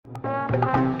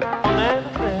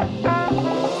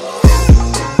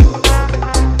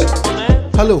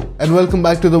Hello and welcome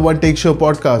back to the One Take Show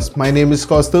podcast. My name is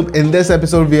Kaustubh. In this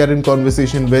episode, we are in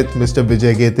conversation with Mr.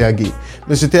 Vijay K. Tyagi.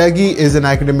 Mr. Tyagi is an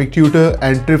academic tutor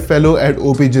and TRIP Fellow at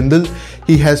OP Jindal.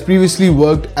 He has previously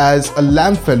worked as a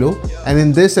LL.M. Fellow, and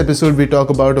in this episode, we talk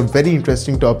about a very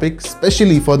interesting topic,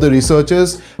 especially for the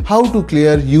researchers, how to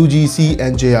clear UGC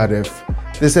and JRF.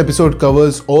 This episode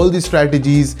covers all the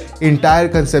strategies, entire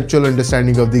conceptual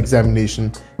understanding of the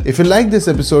examination. If you like this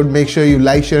episode, make sure you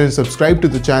like, share and subscribe to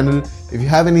the channel. If you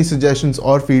have any suggestions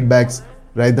or feedbacks,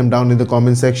 write them down in the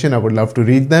comment section. I would love to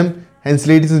read them. Hence,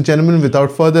 ladies and gentlemen,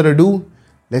 without further ado,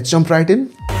 let's jump right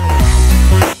in.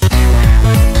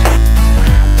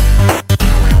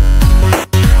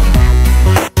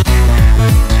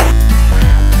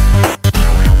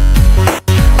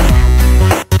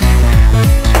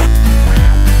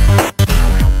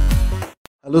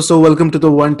 Hello, so welcome to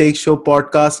the One Take Show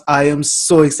podcast. I am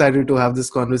so excited to have this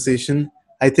conversation.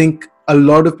 I think a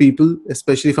lot of people,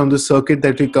 especially from the circuit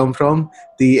that we come from,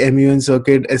 the MUN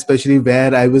circuit, especially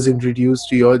where I was introduced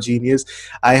to your genius,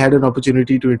 I had an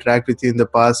opportunity to interact with you in the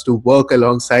past, to work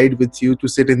alongside with you, to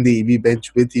sit in the EB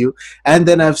bench with you. And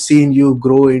then I've seen you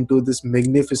grow into this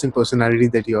magnificent personality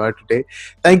that you are today.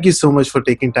 Thank you so much for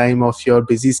taking time off your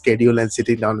busy schedule and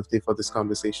sitting down with me for this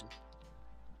conversation.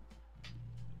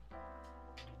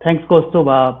 Thanks,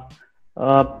 Kaustubh.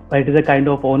 It is a kind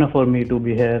of honor for me to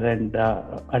be here and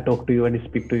I talk to you and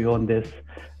speak to you on this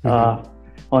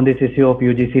issue of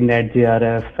UGC, NET,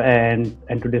 JRF, and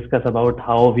to discuss about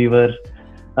how we were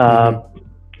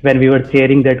when we were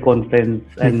chairing that conference,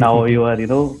 and now you are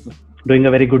doing a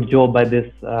very good job by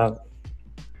this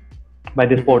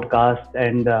podcast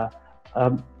and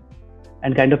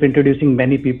kind of introducing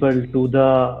many people to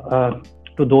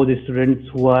those students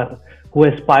who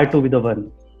aspire to be the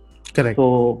one. Correct.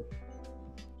 So,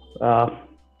 I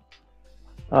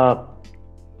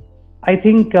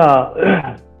think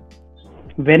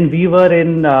when we were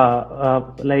in, I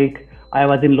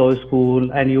was in law school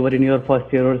and you were in your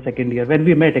first year or second year, when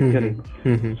we met actually.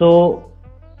 So,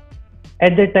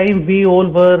 at that time, we all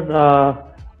were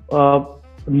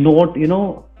not,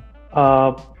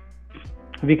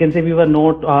 we can say we were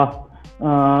not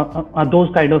those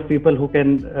kind of people who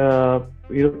can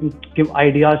give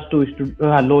ideas to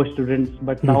law students,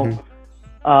 but now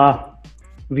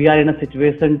we are in a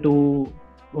situation to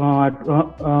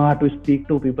speak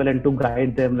to people and to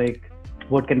guide them, like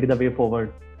what can be the way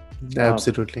forward.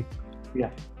 Absolutely. Yeah.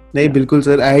 Bilkul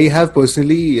sir. I have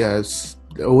personally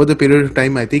over the period of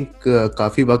time, I think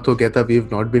काफी वक्त हो गया था, we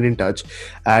have not been in touch,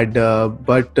 and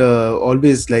but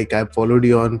always, like, I've followed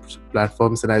you on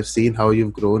platforms and I've seen how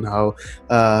you've grown, how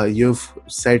you've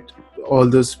set all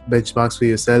those benchmarks for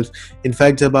yourself. In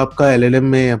fact, जब आपका LL.M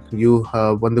में you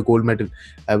won the gold medal,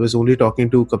 I was only talking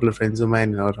to a couple of friends of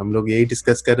mine और हम लोग यही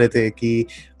discuss कर रहे थे कि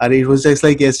अरे it was just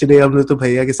like yesterday, हम लोग तो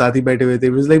भैया के साथ ही बैठे हुए थे.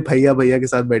 It was like भैया के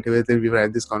साथ बैठे हुए थे. We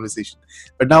had this conversation.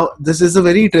 But now this is a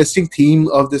very interesting theme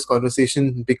of this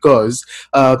conversation because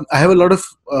I have a lot of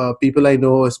people I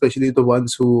know, especially the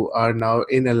ones who are now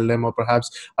in LL.M or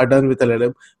perhaps are done with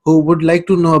LL.M, who would like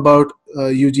to know about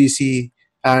UGC,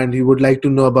 and you would like to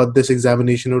know about this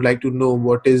examination, would like to know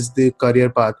what is the career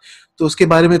path. तो उसके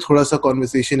बारे में थोड़ा सा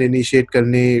conversation initiate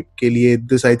करने के लिए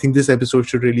I think this episode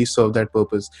should really serve that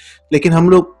purpose. लेकिन हम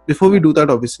लोग, before we do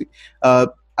that, obviously,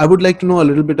 I would like to know a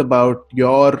little bit about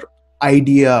your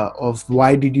idea of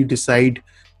why did you decide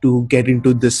to get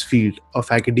into this field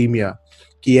of academia,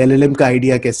 कि LL.M का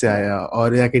idea कैसे आया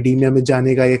और academia में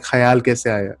जाने का एक ख्याल कैसे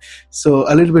आया. So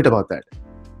a little bit about that.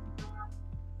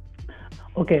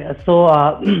 Okay, so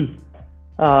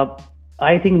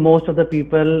I think most of the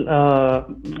people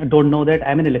don't know that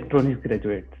I'm an electronics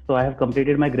graduate. So I have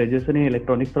completed my graduation in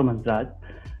electronics from Hansraj,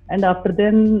 and after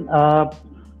then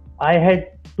I had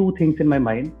two things in my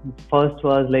mind. First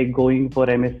was like going for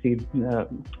MSc,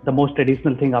 the most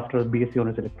traditional thing after B.Sc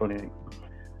honors electronics,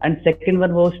 and second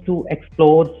one was to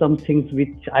explore some things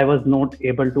which I was not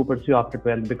able to pursue after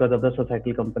 12 because of the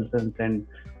societal compulsions and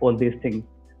all these things.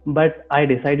 But I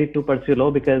decided to pursue law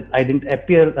because I didn't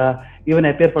even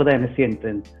appear for the MSc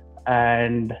entrance.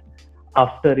 And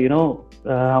after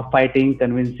fighting,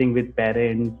 convincing with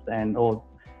parents and all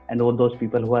those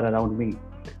people who are around me,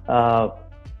 I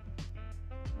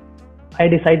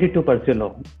decided to pursue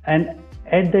law. And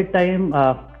at that time,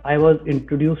 I was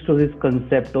introduced to this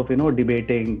concept of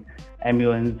debating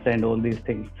MUNs and all these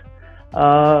things.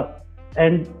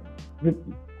 And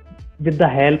with the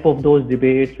help of those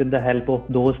debates, with the help of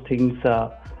those things,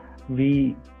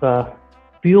 we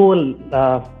all,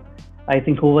 I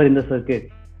think, who were in the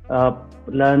circuit,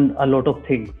 learned a lot of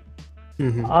things.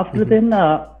 After then,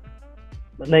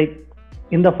 like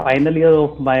in the final year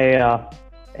of my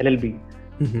LL.B,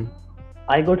 Mm-hmm.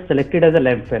 I got selected as a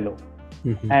lab fellow,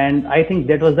 Mm-hmm. and I think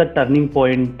that was the turning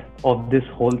point of this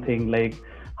whole thing. Like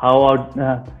how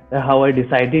I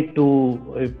decided to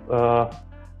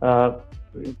uh,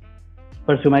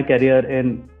 pursue my career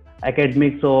in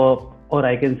academics, or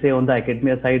I can say on the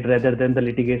academia side rather than the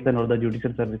litigation or the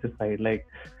judicial services side. Like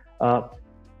uh,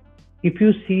 if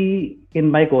you see in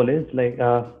my college, like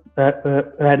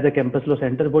at the campus law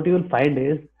center, what you will find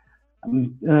is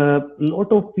a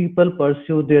lot of people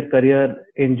pursue their career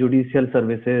in judicial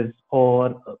services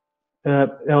or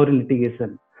in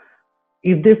litigation.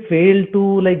 If they fail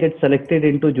to like get selected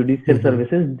into judicial Mm-hmm.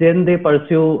 services, then they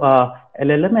pursue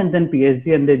LL.M and then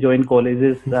PhD, and they join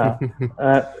colleges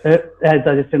as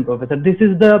assistant professor. This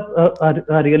is the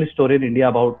a real story in India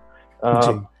about uh,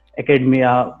 ji.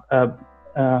 academia, uh,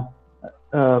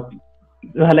 uh,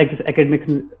 like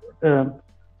academics, uh,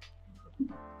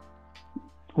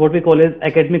 what we call as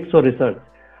academics or research.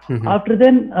 Mm-hmm. After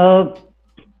then,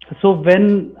 so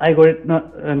when I got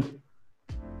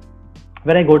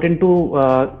into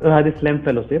this SLAM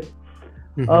fellowship,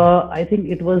 Mm-hmm. I think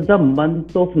it was the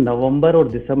month of November or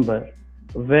December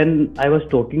when I was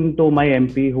talking to my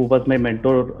MP, who was my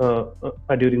mentor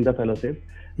during the fellowship.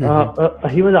 Mm-hmm.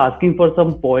 He was asking for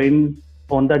some points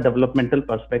on the developmental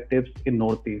perspectives in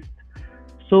Northeast.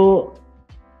 So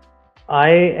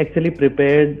I actually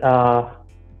prepared a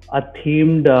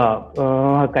themed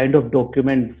kind of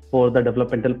document for the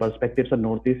developmental perspectives of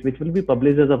Northeast, which will be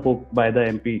published as a book by the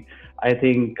MP, I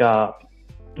think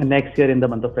next year in the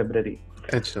month of February.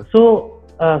 अच्छा. So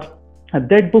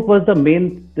that book was the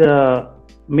main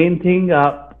thing.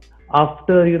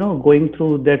 After going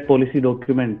through that policy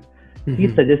document, he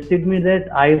Mm-hmm. suggested me that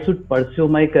I should pursue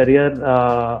my career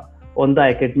on the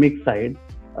academic side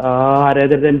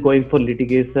rather than going for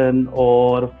litigation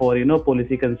or for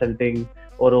policy consulting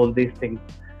or all these things.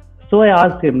 So I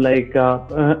asked him like,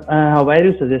 why are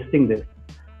you suggesting this?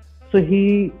 So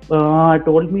he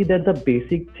told me that the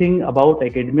basic thing about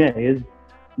academia is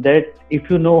that if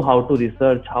you know how to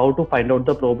research, how to find out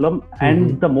the problem, Mm-hmm.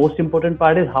 and the most important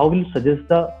part is how will you suggest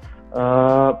the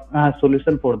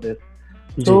solution for this.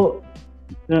 Ji. So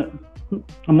uh,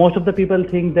 most of the people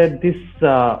think that this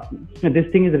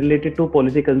thing is related to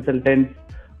policy consultants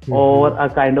or Mm-hmm. a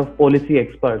kind of policy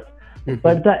experts. Mm-hmm.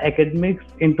 But the academics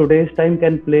in today's time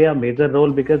can play a major role,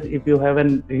 because if you have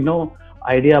an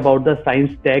idea about the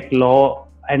science, tech, law,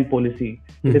 and policy,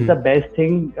 it is Mm-hmm. the best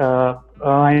thing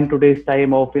in today's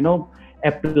time of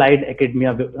applied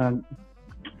academia,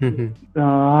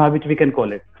 Mm-hmm. which we can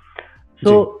call it. Ji.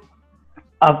 So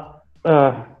uh,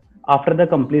 uh, after the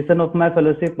completion of my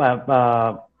fellowship,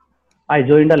 I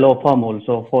joined a law firm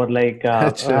also for like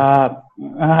अच्छा.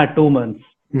 2 months.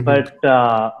 Mm-hmm. But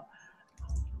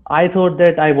I thought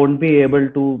that I won't be able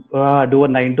to do a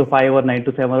 9 to 5 or 9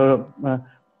 to 7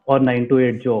 or 9 to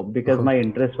 8 job, because my Okay.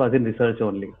 interest was in research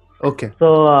only. Okay. So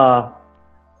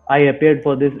I appeared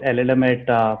for this LL.M at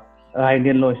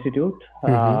Indian Law Institute,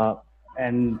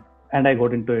 Mm-hmm. and I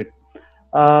got into it.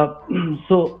 Uh,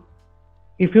 so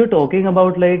if you're talking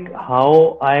about like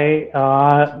how I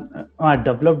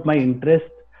developed my interest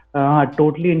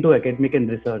totally into academic and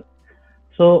research,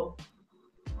 so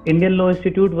Indian Law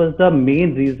Institute was the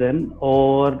main reason,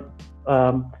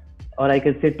 um, or I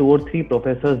can say 2 or 3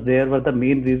 professors there were the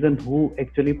main reason who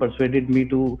actually persuaded me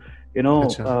to, you know,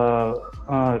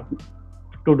 अच्छा.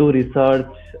 to do research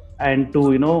and to,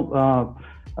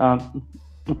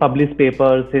 publish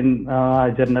papers in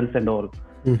journals and all.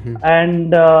 Mm-hmm.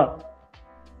 And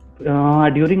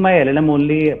during my LLM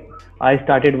only, I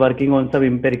started working on some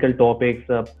empirical topics,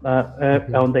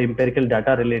 Mm-hmm. on the empirical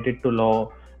data related to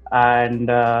law, and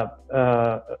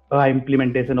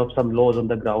implementation of some laws on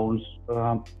the grounds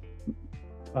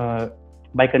uh,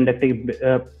 by conducting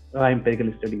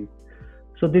empirical studies.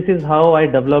 So this is how I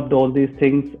developed all these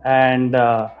things, and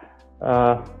uh,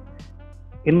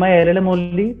 in my LLM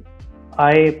only,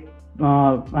 I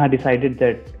decided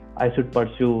that I should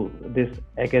pursue this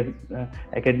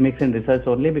academics and research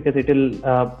only, because it will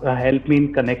help me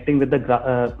in connecting with the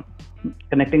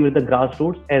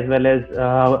grassroots, as well as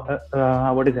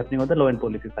what is happening on the law and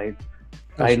policy side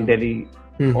in अच्छा. Delhi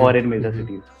Mm-hmm. or in major Mm-hmm.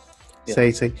 cities. Yes.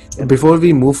 सही सही. Yes. Before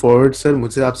we move forward sir,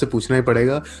 मुझसे आपसे पूछना ही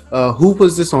पड़ेगा, who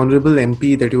was this honourable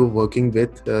MP that you were working with,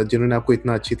 जिन्होंने आपको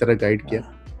इतना अच्छी तरह गाइड किया?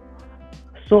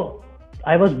 So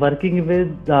I was working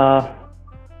with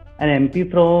an MP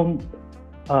from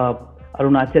uh,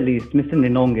 Arunachal East, Mr.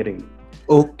 Ninong.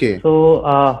 Okay. So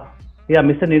yeah,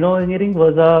 Mr. Ninong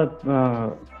was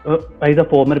he's a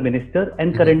former minister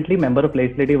and currently member of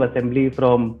Legislative Assembly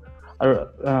from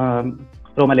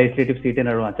a legislative seat in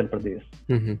Arunachal Pradesh.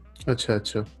 अच्छा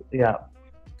अच्छा. Yeah.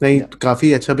 नहीं Yeah.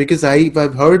 काफी अच्छा, because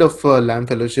I've heard of LAM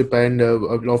fellowship, and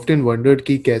I've often wondered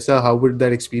कि कैसा, how would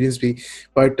that experience be,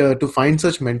 but to find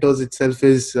such mentors itself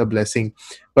is a blessing.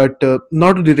 But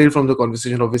not to derail from the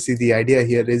conversation, obviously the idea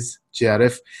here is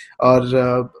JRF.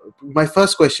 Or my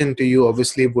first question to you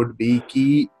obviously would be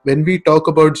कि when we talk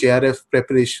about JRF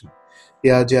preparation,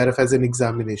 yeah, JRF as an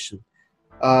examination,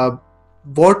 uh,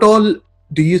 what all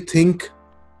do you think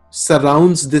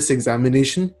surrounds this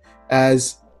examination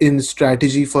as in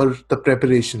strategy for the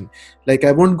preparation? Like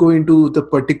I won't go into the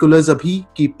particulars abhi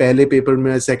कि पहले paper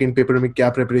में second paper में क्या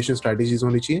preparation strategies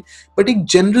होनी चाहिए, but एक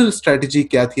general strategy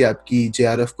क्या थी आपकी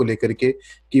JRF को लेकर के,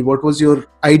 कि what was your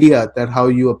idea that how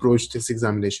you approached this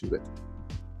examination with?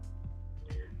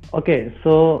 Okay,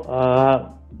 so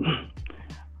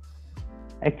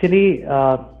actually,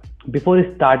 before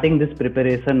starting this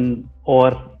preparation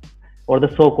or the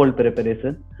so-called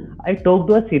preparation, I talked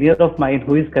to a senior of mine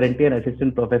who is currently an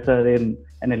assistant professor in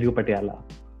NLU Patiala.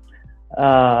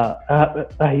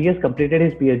 He has completed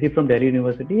his PhD from Delhi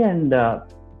University and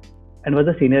was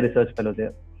a senior research fellow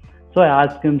there. So I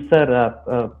asked him, sir,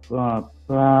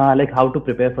 like how to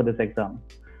prepare for this exam.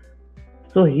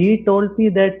 So he told me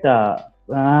that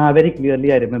very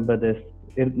clearly. I remember this.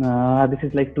 This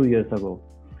is like 2 years ago.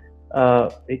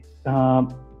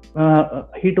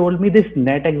 He told me this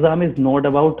net exam is not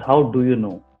about how do you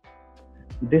know.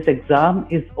 This exam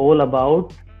is all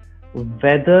about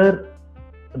whether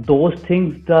those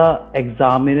things the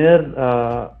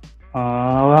examiner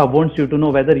wants you to know,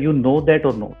 whether you know that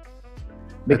or not.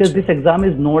 Because this exam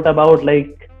is not about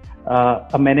like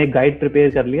मैंने guide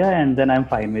prepare कर लिया and then I'm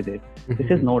fine with it. This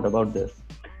is not about this.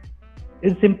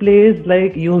 It simply is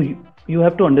like you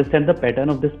have to understand the pattern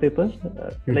of this paper.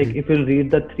 Like if you read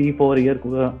the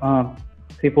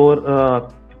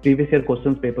 3-4 previous year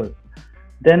questions papers,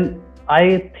 then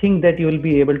I think that you will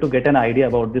be able to get an idea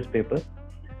about this paper.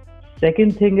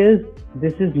 Second thing is,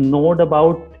 this is not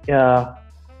about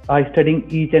studying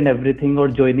each and everything or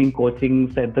joining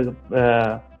coachings at the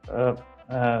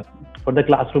for the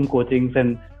classroom coachings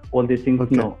and all these things.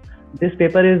 Okay. No, this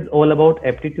paper is all about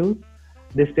aptitude.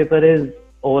 This paper is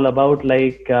all about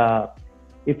like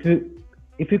if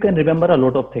you can remember a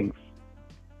lot of things.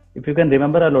 If you can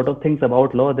remember a lot of things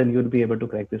about law, then you'll be able to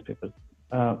crack this paper.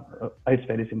 It's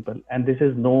very simple, and this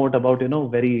is not about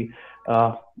very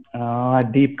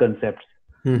deep concepts.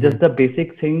 Just the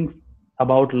basic things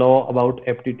about law, about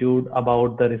aptitude,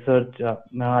 about the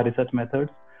research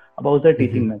methods, about the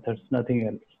teaching methods, nothing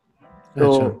else.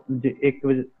 So,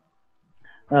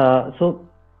 so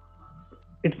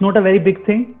it's not a very big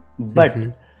thing, but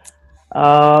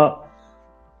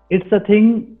it's a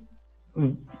thing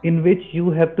in which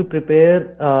you have to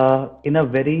prepare in a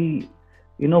very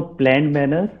planned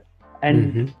manner,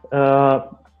 and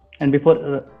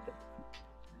before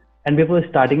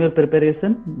starting your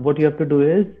preparation, what you have to do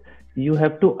is you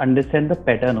have to understand the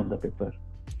pattern of the paper.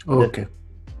 Okay.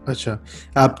 अच्छा,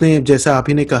 आपने जैसा आप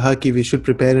ही ने कहा कि we should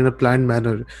prepare in a plan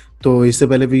manner, तो इससे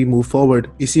पहले वी मूव फॉरवर्ड,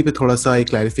 इसी पे थोड़ा सा एक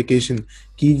क्लैरिफिकेशन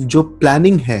कि जो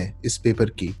प्लानिंग है इस पेपर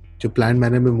की, जो प्लान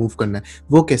मैनर में मूव करना है,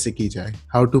 वो कैसे की जाए?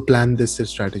 How to plan this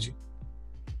strategy?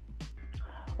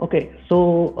 Okay, so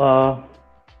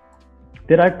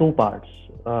there are two parts.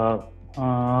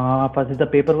 First is the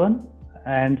paper one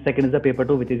and second is the paper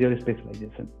 2, which is your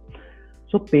specialization.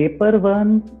 So paper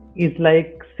 1 is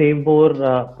like same for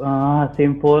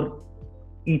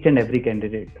each and every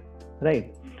candidate,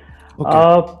 right?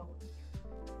 Okay.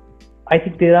 I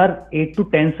think there are 8 to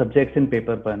 10 subjects in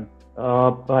paper 1,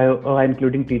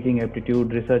 including teaching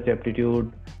aptitude, research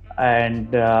aptitude,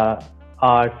 and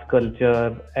arts,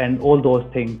 culture, and all those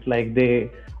things. Like they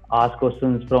ask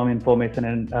questions from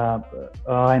information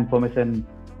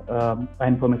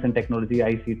technology,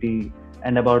 ICT,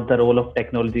 and about the role of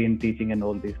technology in teaching and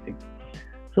all these things.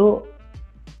 So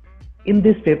in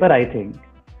this paper, I think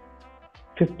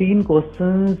 15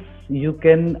 questions you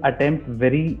can attempt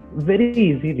very, very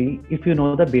easily if you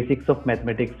know the basics of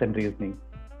mathematics and reasoning.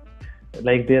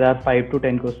 Like there are 5 to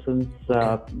 10 questions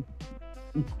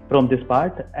from this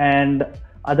part, and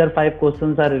other 5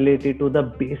 questions are related to the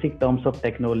basic terms of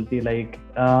technology. Like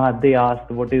they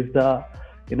asked what is the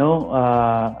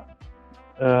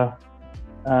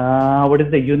what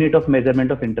is the unit of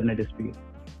measurement of internet speed?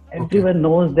 Everyone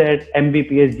knows that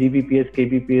Mbps, Gbps,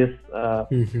 Kbps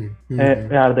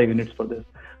are the units for this.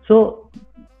 So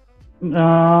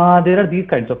there are these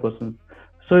kinds of questions.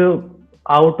 So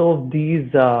out of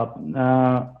these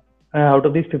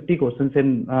 50 questions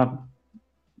in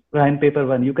paper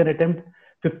 1, you can attempt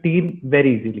 15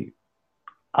 very easily.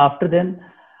 After then,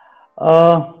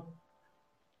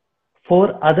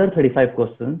 for other 35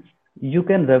 questions, you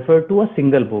can refer to a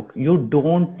single book. You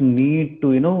don't need to,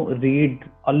 read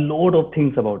a load of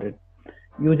things about it.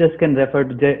 You just can refer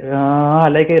to,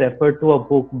 like I referred to a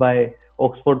book by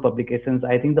Oxford Publications.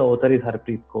 I think the author is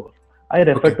Harpreet Kaur. I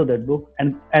referred Okay. to that book,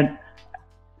 and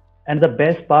the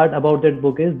best part about that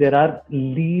book is there are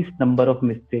least number of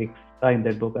mistakes in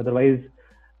that book. Otherwise,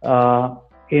 uh,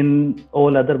 in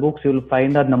all other books, you will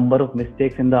find a number of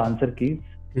mistakes in the answer keys,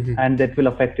 Mm-hmm. and that will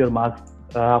affect your marks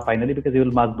finally, because you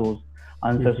will mark those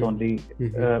answers Mm-hmm. only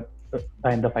Mm-hmm. uh,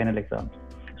 in the final exams.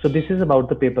 So this is about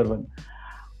the paper one.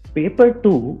 Paper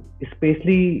two,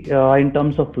 especially in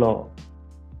terms of law,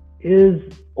 is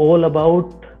all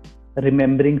about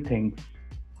remembering things.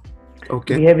 We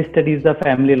Okay. have studied the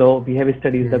family law, we have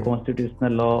studied the Mm-hmm.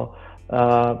 constitutional law,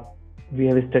 uh, we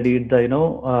have studied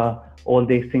the all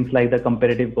these things like the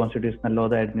comparative constitutional law,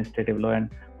 the administrative law, and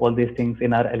all these things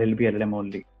in our LL.B, LL.M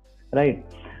only, right?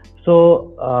 So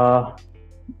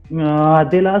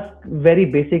they'll ask very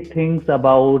basic things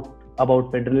about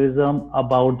federalism,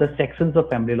 about the sections of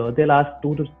family law. They'll ask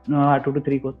two to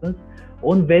three questions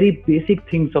on very basic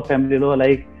things of family law.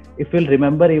 Like if you'll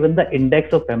remember even the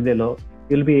index of family law,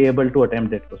 you'll be able to attempt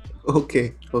that question.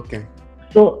 Okay. Okay.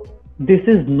 So this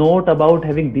is not about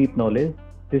having deep knowledge.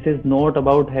 This is not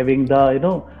about having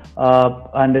the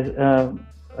and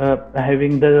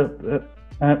having the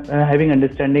having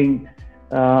understanding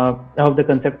of the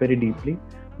concept very deeply.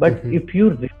 But Mm-hmm. if you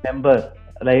remember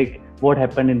like what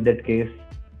happened in that case,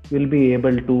 you'll be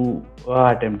able to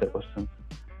attempt the question.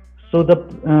 So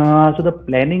the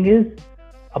planning is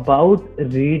about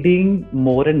reading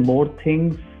more and more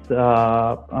things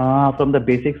from the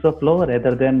basics of law,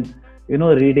 rather than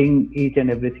reading each and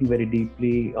everything very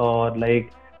deeply, or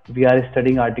like we are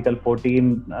studying Article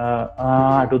 14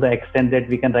 Mm-hmm. to the extent that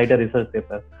we can write a research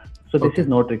paper. So this is Okay.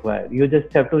 not required. You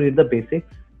just have to read the basics,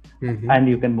 Mm-hmm. and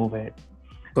you can move ahead.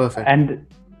 Perfect.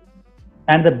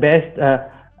 And the best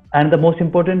and the most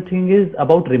important thing is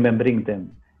about remembering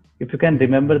them. If you can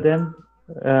remember Mm-hmm. them,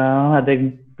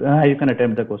 then you can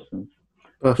attempt the questions.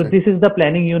 So Perfect. this is the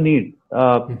planning you need,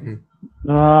 Mm-hmm.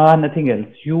 nothing else.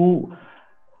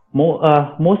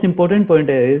 Most important point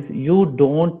is you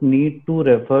don't need to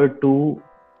refer to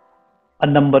a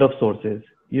number of sources.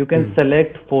 You can Mm-hmm.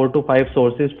 select 4 to 5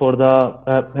 sources for the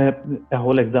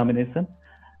whole examination.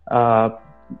 Uh,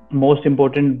 Most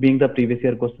important being the previous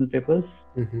year question papers,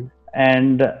 Mm-hmm.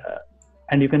 and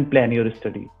you can plan your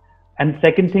study. And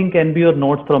second thing can be your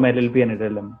notes from LL.B and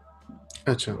LL.M.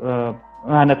 Acha.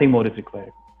 Nothing more is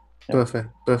required. Yeah. Perfect.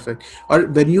 Perfect. Or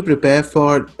when you prepare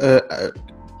for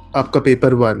आपका paper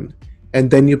one and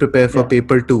then you prepare for Yeah.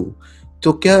 paper two,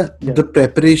 so क्या Yeah. the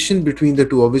preparation between the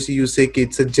two, obviously you say कि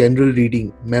it's a general reading,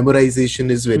 memorization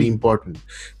is very Hmm. important,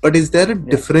 but is there a Yeah.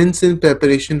 difference in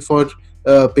preparation for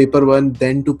paper one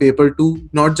then to paper two,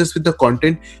 not just with the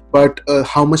content but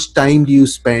how much time do you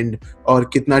spend और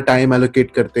कितना time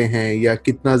allocate करते हैं या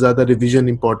कितना ज़्यादा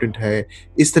revision important है,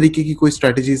 इस तरीके की कोई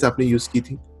strategies आपने use की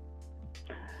थी?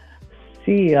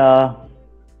 See,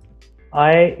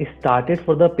 I started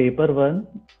for the paper one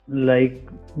like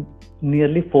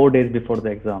nearly 4 days before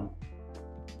the exam,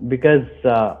 because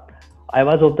I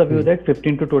was of the view that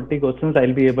 15 to 20 questions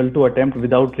I'll be able to attempt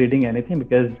without reading anything,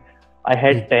 because I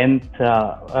had 10th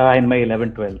in my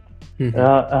 11th, 12th.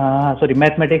 Sorry,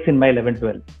 mathematics in my 11th,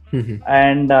 12th.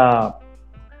 And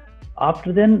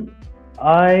after then,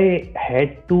 I had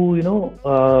to,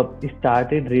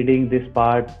 started reading this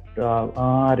part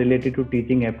related to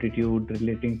teaching aptitude,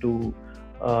 related to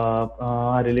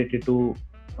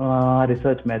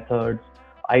research methods,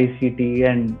 ICT,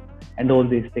 and all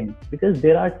these things, because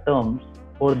there are terms,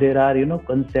 or there are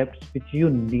concepts which you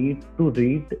need to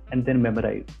read and then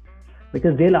memorize,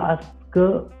 because they'll ask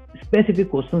specific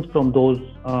questions from those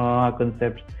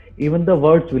concepts. Even the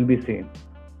words will be same.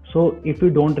 So if you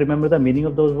don't remember the meaning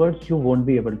of those words, you won't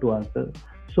be able to answer.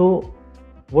 So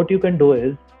what you can do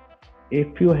is,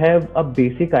 if you have a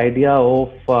basic idea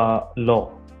of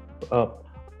law uh,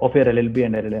 of your LL.B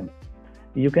and LL.M,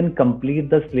 you can complete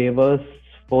the syllabus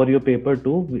for your paper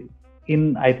two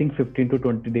in, I think, 15 to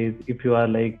 20 days, if you are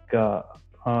like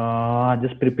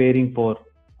just preparing for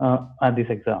this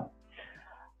exam.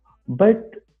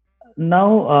 But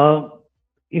now,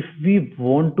 if we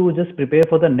want to just prepare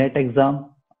for the net exam,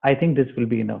 I think this will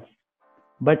be enough.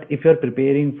 But if you're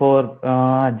preparing for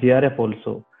JRF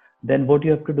also, then what you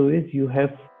have to do is you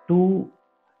have to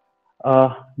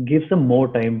give some more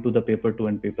time to the paper two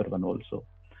and paper one also.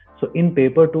 So in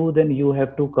paper two, then you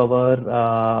have to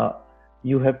cover,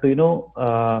 you have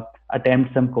to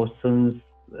attempt some questions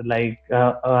like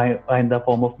in the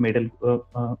form of model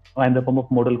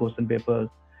question papers.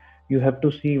 you have to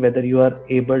see whether you are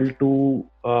able to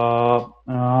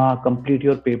complete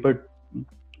your paper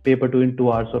 2 in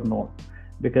 2 hours or not,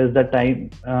 because the time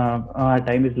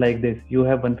is like this: you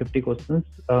have 150 questions,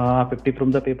 50 from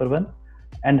the paper 1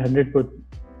 and 100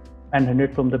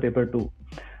 from the paper 2.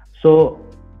 So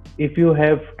if you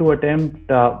have to attempt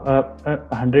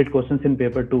 100 questions in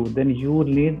paper 2, then you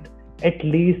need at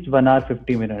least 1 hour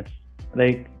 50 minutes,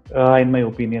 like in my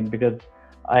opinion, because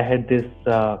I had this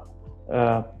uh,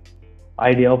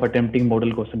 idea of attempting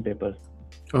model question papers.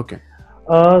 Okay.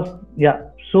 Yeah.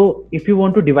 So if you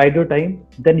want to divide your time,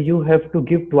 then you have to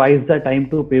give twice the time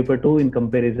to paper 2 in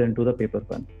comparison to the paper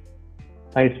 1.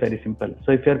 It's very simple.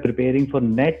 So if you are preparing for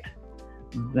net,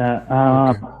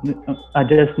 Okay.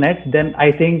 just net, then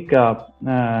I think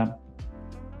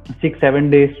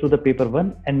 6-7 days to the paper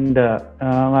 1 and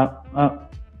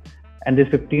this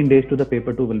 15 days to the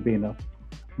paper 2 will be enough.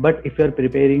 But if you are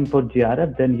preparing for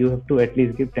JRF, then you have to at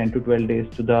least give 10 to 12 days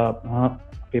to the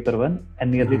paper 1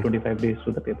 and nearly 25 days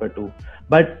to the paper 2.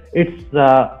 But it's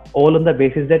all on the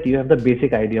basis that you have the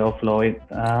basic idea of law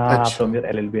from your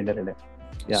LL.B and LL.M.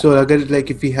 Yeah. So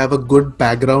if we have a good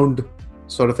background,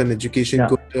 sort of an education, Yeah.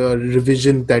 good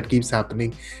revision that keeps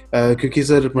happening. क्योंकि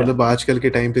sir मतलब आजकल के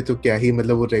time पे तो क्या ही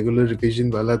मतलब वो regular revision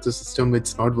वाला तो system,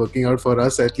 it's not working out for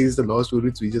us, at least the law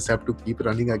students. We just have to keep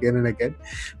running again and again.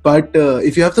 But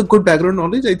if you have the good background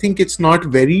knowledge, I think it's not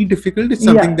very difficult. It's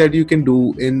something that you can do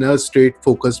in a straight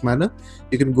focused manner.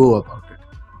 You can go about it.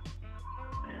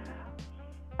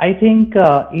 I think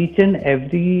each and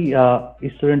every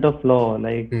student of law,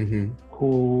 like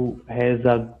who has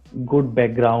a good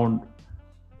background,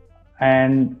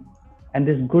 and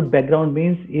this good background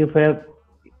means if you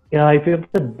have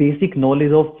the basic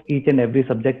knowledge of each and every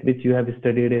subject which you have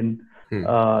studied in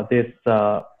this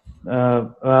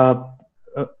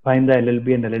in the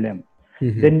LL.B and LL.M,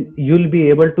 then you'll be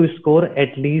able to score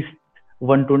at least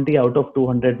 120 out of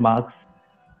 200 marks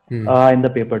in the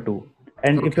paper 2.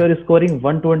 And if you're scoring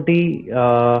 120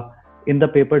 in the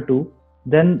paper 2,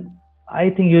 then I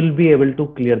think you'll be able to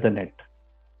clear the net.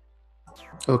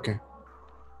 Okay.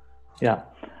 Yeah.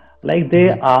 Like they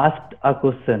asked a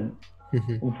question,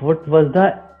 what was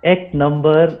the act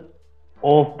number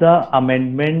of the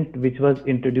amendment which was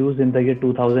introduced in the year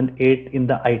 2008 in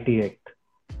the IT Act?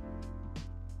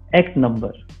 Act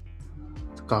number.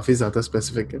 काफी ज़्यादा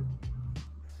specific है.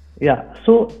 Yeah.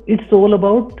 So it's all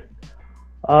about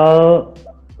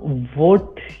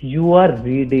what you are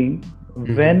reading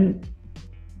when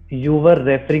you were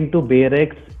referring to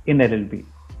barracks in LL.B.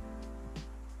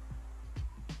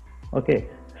 Okay,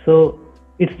 so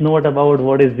it's not about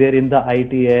what is there in the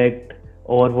IT Act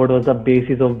or what was the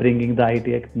basis of bringing the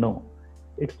IT Act. No,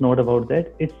 it's not about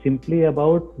that. It's simply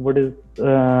about what is,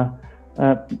 like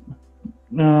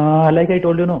I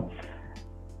told you, no.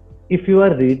 If you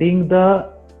are reading the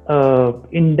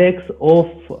index of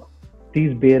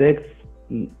these barracks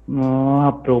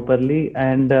properly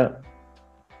and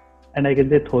I can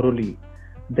say thoroughly,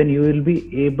 then you will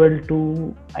be able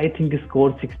to, I think,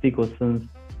 score 60 questions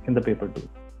in the paper 2.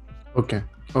 Okay.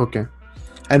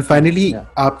 And finally,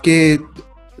 आपके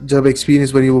जब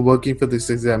experience when you were working for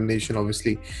this examination,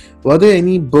 obviously, were there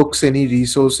any books, any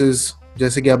resources?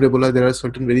 जैसे कि आपने बोला, there are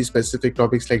certain very specific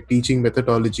topics like teaching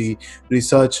methodology,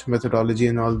 research methodology,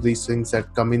 and all these things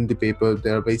that come in the paper.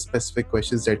 There are very specific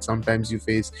questions that sometimes you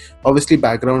face. Obviously,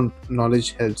 background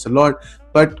knowledge helps a lot.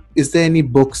 But is there any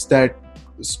books that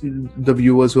the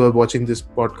viewers who are watching this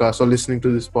podcast or listening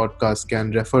to this podcast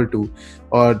can refer to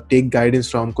or take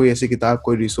guidance from? कोई ऐसी किताब,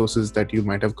 कोई resources that you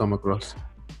might have come across?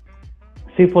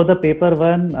 See, for the paper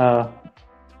 1,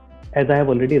 as I have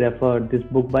already referred, this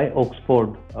book by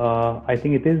Oxford, I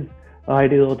think it is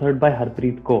authored by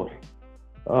Harpreet Kaur.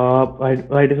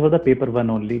 It is for the paper 1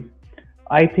 only.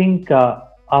 I think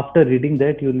after reading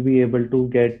that, you will be able to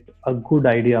get a good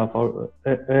idea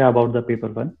about the paper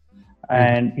 1.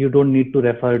 And you don't need to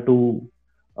refer to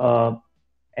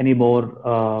any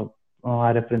more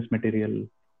reference material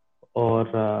or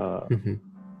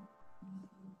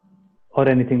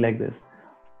anything like this.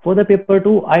 For the paper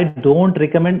 2, I don't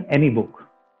recommend any book.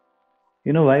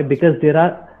 You know why? Because there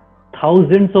are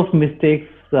thousands of mistakes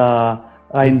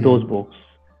in those books,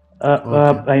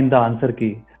 in the answer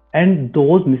key. And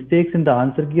those mistakes in the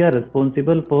answer key are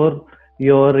responsible for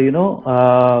your,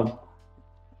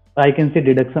 I can say,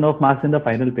 deduction of marks in the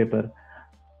final paper.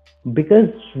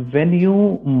 Because when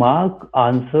you mark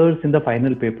answers in the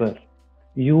final paper,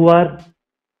 you are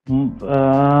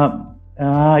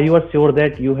sure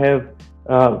that you have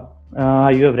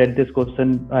read this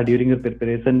question during your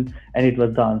preparation and it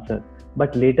was the answer.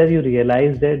 But later you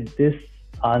realize that this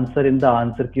answer in the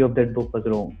answer key of that book was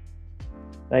wrong.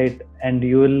 right? And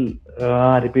you will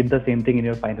repeat the same thing in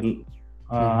your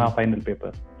Mm-hmm. final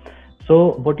paper.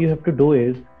 So what you have to do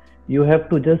is you have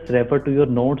to just refer to your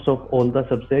notes of all the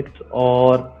subjects,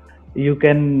 or you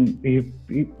can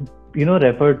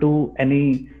refer to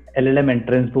any LLM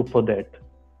entrance book for that.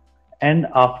 And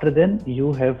after then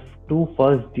you have to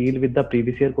first deal with the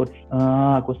previous year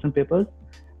question papers.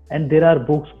 And there are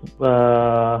books,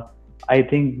 I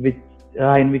think, which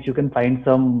in which you can find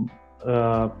some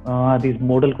these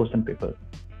model question papers.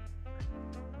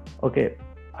 Okay,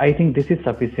 I think this is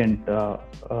sufficient uh,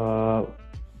 uh,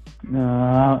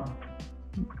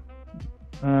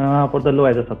 for the law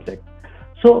as a subject.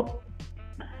 So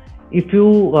if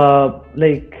you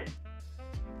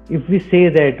if we say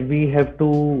that we have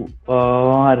to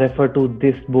refer to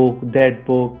this book, that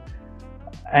book,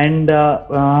 and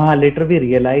later we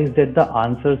realize that the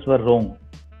answers were wrong,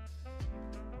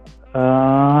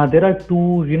 there are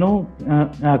two,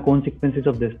 consequences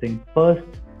of this thing. First,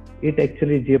 it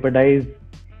actually jeopardizes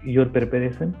your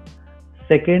preparation.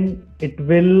 Second, it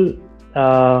will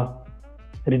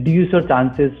reduce your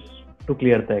chances to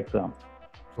clear the exam.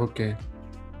 Okay.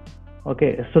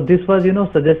 Okay, so this was,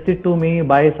 suggested to me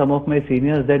by some of my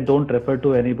seniors that don't refer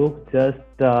to any book, just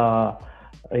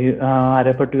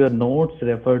refer to your notes,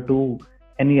 refer to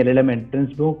any LLM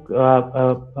entrance book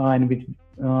in which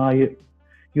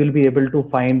you'll be able to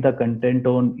find the content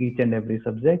on each and every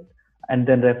subject, and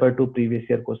then refer to previous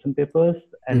year question papers,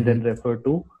 and Mm-hmm. then refer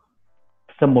to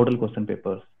some model question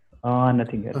papers.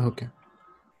 Nothing else. Okay.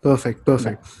 Perfect. Yeah.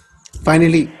 Perfect.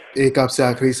 Finally, एक आपसे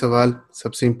आखिरी सवाल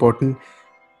सबसे important.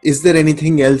 Is there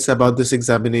anything else about this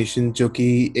examination जो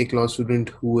कि एक law student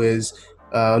who is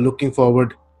looking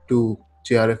forward to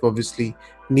JRF obviously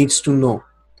needs to know?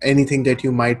 Anything that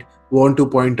you might want to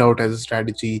point out as a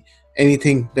strategy?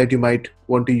 Anything that you might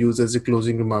want to use as a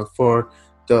closing remark for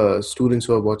the students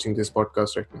who are watching this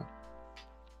podcast right now?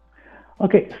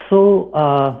 Okay, so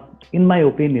in my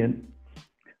opinion,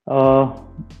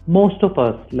 most of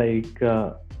us, like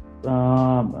those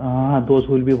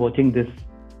who will be watching this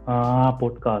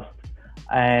podcast,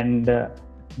 and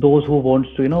those who wants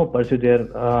to pursue their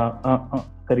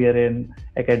career in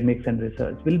academics and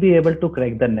research, will be able to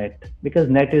crack the net, because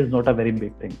net is not a very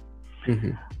big thing.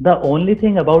 Mm-hmm. The only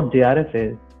thing about JRF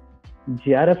is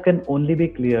JRF can only be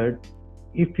cleared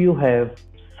if you have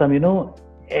some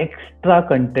extra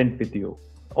content with you,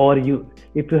 or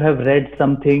if you have read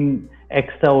something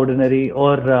extraordinary,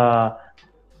 or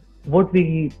what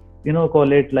we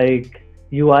call it, like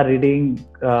you are reading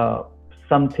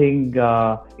something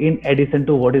in addition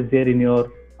to what is there in your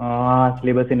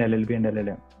syllabus in LL.B and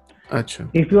LL.M. Achha.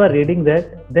 If you are reading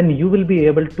that, then you will be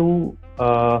able to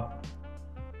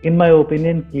in my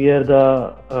opinion clear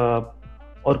the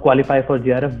or qualify for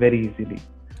JRF very easily.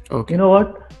 Okay. You know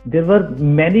what, there were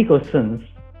many questions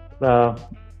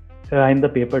in the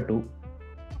paper too.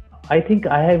 I think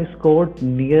I have scored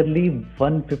nearly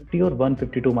 150 or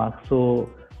 152 marks. So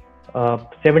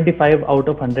 75 out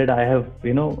of 100 I have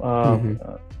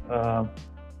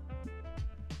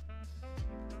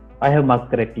I have marked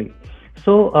correctly.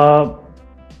 So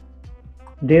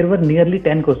there were nearly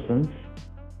 10 questions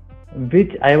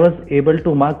which I was able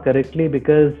to mark correctly,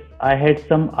 because I had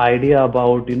some idea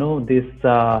about this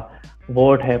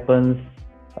what happens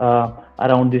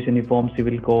around this uniform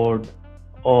civil code,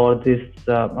 or this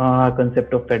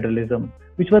concept of federalism,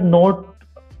 which was not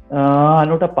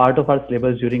a part of our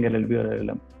syllabus during LL.B or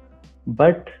LL.M.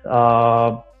 But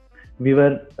we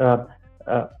were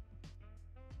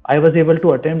I was able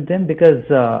to attempt them because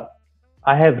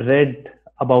I have read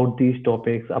about these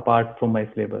topics apart from my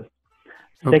syllabus.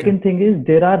 Okay. Second thing is,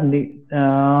 there are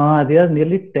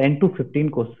nearly 10 to 15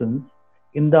 questions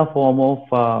in the form of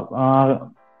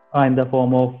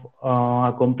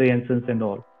comprehensions and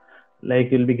all.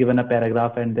 Like you'll be given a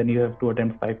paragraph and then you have to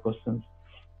attempt 5 questions.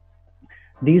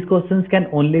 These questions can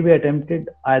only be attempted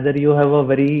either you have a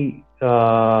very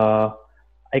I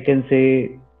can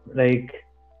say, like,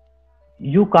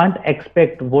 you can't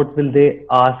expect what will they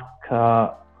ask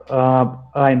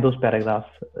in those paragraphs.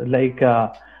 Like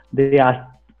they asked,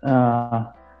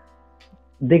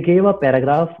 they gave a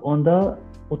paragraph on the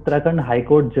Uttarakhand High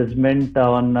Court judgment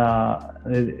on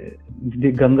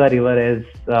the Ganga River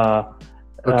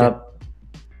Okay.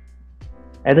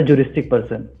 as a juristic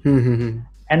person. Mm-hmm.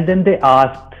 And then they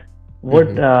asked what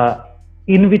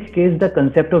in which case the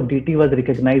concept of DT was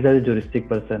recognized as a juristic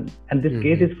person, and this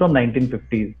case is from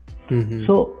 1950s.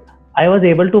 So I was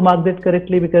able to mark that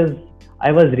correctly because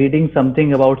I was reading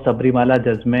something about Sabrimala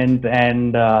judgment,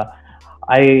 and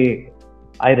I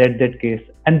read that case,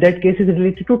 and that case is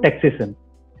related to taxation.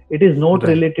 It is not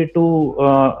Right. related to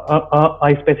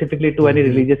specifically to any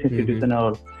Mm-hmm. religious Mm-hmm. institution or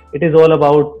all. It is all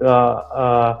about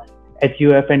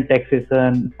HUF and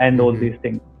taxation and all Mm-hmm. these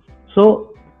things. So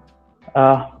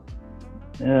uh,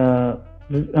 uh,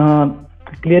 uh,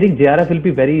 clearing JRF will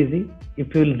be very easy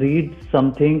if you will read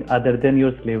something other than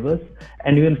your syllabus,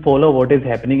 and you will follow what is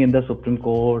happening in the Supreme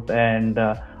Court and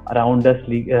around us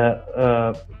uh,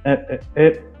 uh,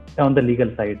 on the legal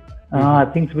side.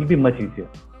 Mm-hmm. Things will be much easier.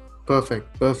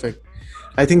 Perfect, perfect.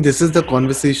 I think this is the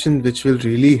conversation which will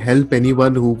really help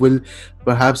anyone who will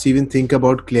perhaps even think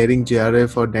about clearing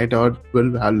JRF or NET or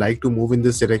will like to move in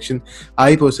this direction.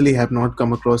 I personally have not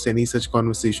come across any such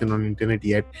conversation on internet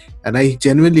yet, and I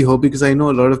genuinely hope, because I know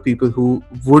a lot of people who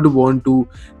would want to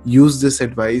use this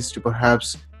advice to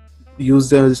perhaps use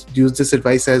this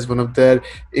advice as one of their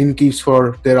in-keeps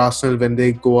for their arsenal when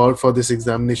they go out for this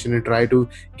examination and try to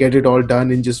get it all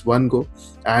done in just one go.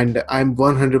 And I'm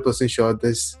 100% sure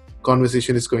this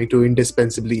conversation is going to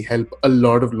indispensably help a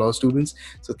lot of law students.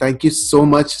 So thank you so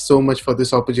much for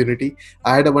this opportunity.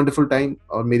 I had a wonderful time,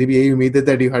 or maybe you made it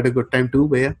that you had a good time too,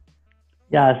 Bhaiya.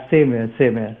 Yeah, same here,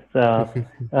 same here.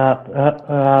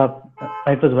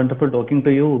 It was wonderful talking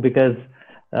to you because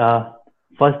uh,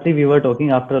 firstly we were talking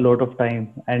after a lot of time,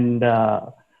 and uh,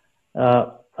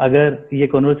 अगर ये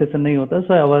conversation नहीं होता,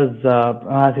 so I was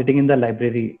sitting in the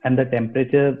library and the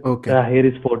temperature Okay. here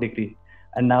is 4 degrees,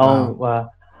 and Wow. now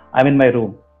I'm in my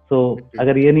room. So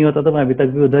अगर ये नहीं होता तो मैं अभी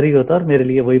तक भी उधर ही होता और मेरे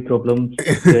लिए वही problems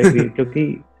जो है create, क्योंकि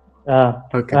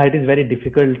Okay. it is very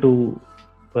difficult to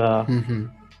uh,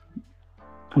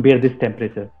 bear this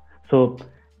temperature. So,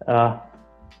 uh,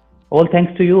 all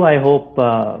thanks to you. I hope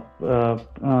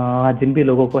जिन भी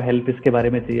लोगों को help इसके बारे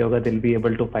में चाहिए होगा, they'll be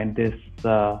able to find this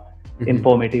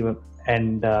informative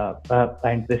and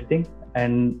interesting.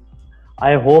 And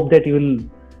I hope that you'll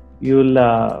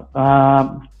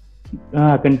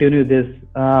continue this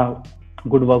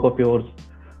good work of yours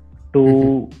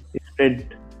to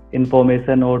spread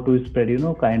information or to spread,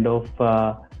 kind of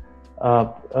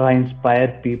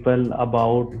inspire people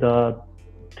about the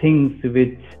things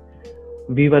which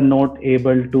we were not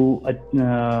able to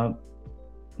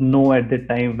know at the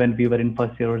time when we were in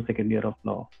first year or second year of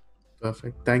law.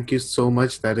 Perfect. Thank you so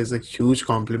much. That is a huge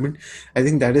compliment. I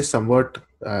think that is somewhat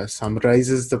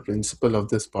summarizes the principle of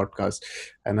this podcast.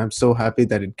 And I'm so happy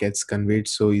that it gets conveyed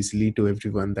so easily to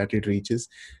everyone that it reaches.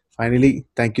 Finally,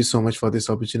 thank you so much for this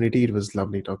opportunity. It was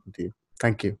lovely talking to you.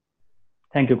 Thank you.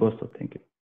 Thank you, Kosto. Thank you.